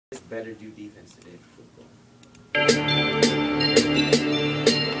better do defense today for football.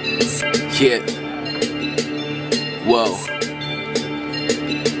 Yeah. Whoa.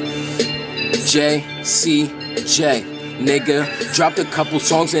 JCJ. Nigga, dropped a couple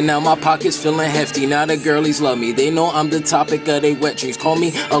songs and now my pocket's feeling hefty. Now the girlies love me, they know I'm the topic of they wet dreams. Call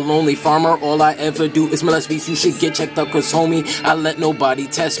me a lonely farmer, all I ever do is molest beats. You should get checked up cause homie, I let nobody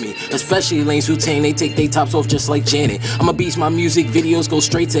test me. Especially lanes who tame, they take they tops off just like Janet. I'm a beast, my music videos go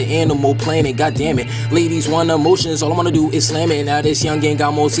straight to Animal Planet. God damn it, ladies want emotions, all I wanna do is slam it. Now this young gang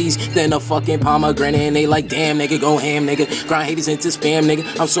got more C's than a fucking pomegranate. And they like, damn nigga, go ham nigga. Grind haters into spam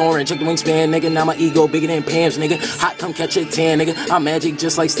nigga. I'm soaring, check the wingspan nigga. Now my ego bigger than Pam's nigga. Hot come catch a tan nigga. I'm magic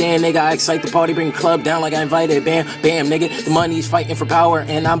just like Stan nigga. I excite the party, bring the club down like I invited. Bam, bam nigga. The money's fighting for power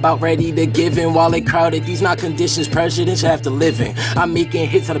and I'm about ready to give in. While they crowded, these not conditions, presidents have to live in. I'm making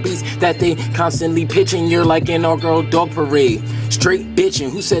hits on the beats that they constantly pitching. You're like an all-girl dog parade, straight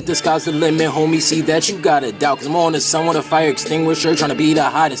bitching. Who said the sky's the limit, homie? See that you got a doubt, cause I'm on the sun with a fire extinguisher trying to be the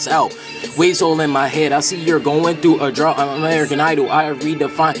hottest out. Waves all in my head, I see you're going through a drought. I'm American Idol, I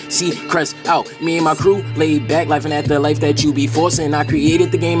redefine, see crest out. Me and my crew laid back, laughing at the life that you be forcing. I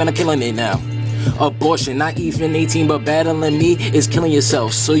created the game and I'm killing it now. Abortion, not even 18, but battling me is killing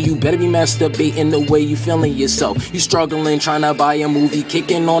yourself. So you better be masturbating the way you feeling yourself. You struggling trying to buy a movie,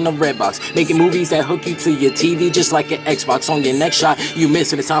 kicking on the red box, making movies that hook you to your TV just like an Xbox. On your next shot, you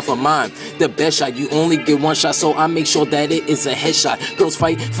miss and it's time for mine. The best shot, you only get one shot, so I make sure that it is a headshot. Girls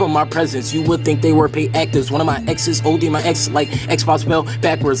fight for my presence, you would think they were paid actors. One of my exes, OD my ex, like Xbox spell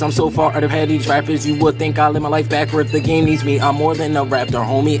backwards. I'm so far out of head these rappers, you would think I live my life backwards. The game needs me, I'm more than a raptor,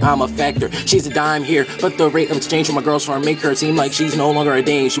 homie, I'm a factor. She's a dime here, but the rate of exchange for my girl's farm make her seem like she's no longer a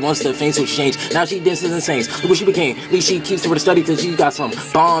dame. She wants the fame, so she changed. Now she dances and sings. Look what she became. At least she keeps her to study cause she got some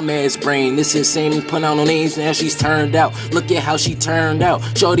bomb ass brain. This is same putting out no names, now she's turned out. Look at how she turned out.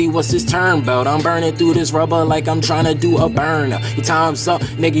 Shorty, what's this turn about? I'm burning through this rubber like I'm trying to do a burner. Your time's up,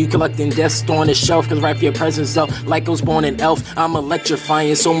 nigga, you collecting deaths on the shelf cause rap your presence up like I was born an elf. I'm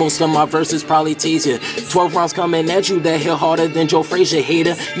electrifying, so most of my verses probably tease you. 12 rounds coming at you that hit harder than Joe Frazier,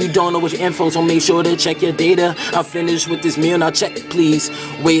 hater. You don't know which info, so make sure to check your data. I'm finished with this meal, now check please.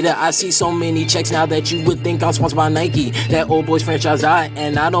 Waiter, I see so many checks now that you would think I'm sponsored by Nike. That old boys franchise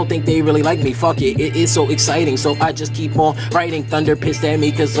and I don't think they really like me. Fuck it, it is so exciting, so I just keep on writing. Thunder pissed at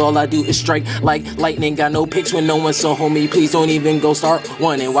me cause all I do is strike like lightning. Got no pics when no one so homie, please don't even go start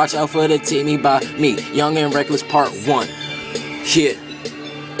one. And watch out for the Take Me By Me, Young and Reckless Part 1. Yeah,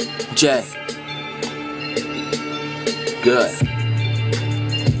 J. Good.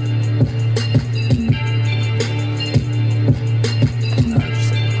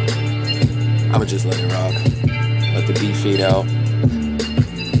 I'ma just let it rock. Let the beat fade out.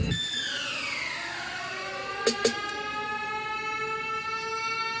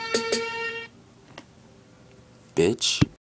 Bitch.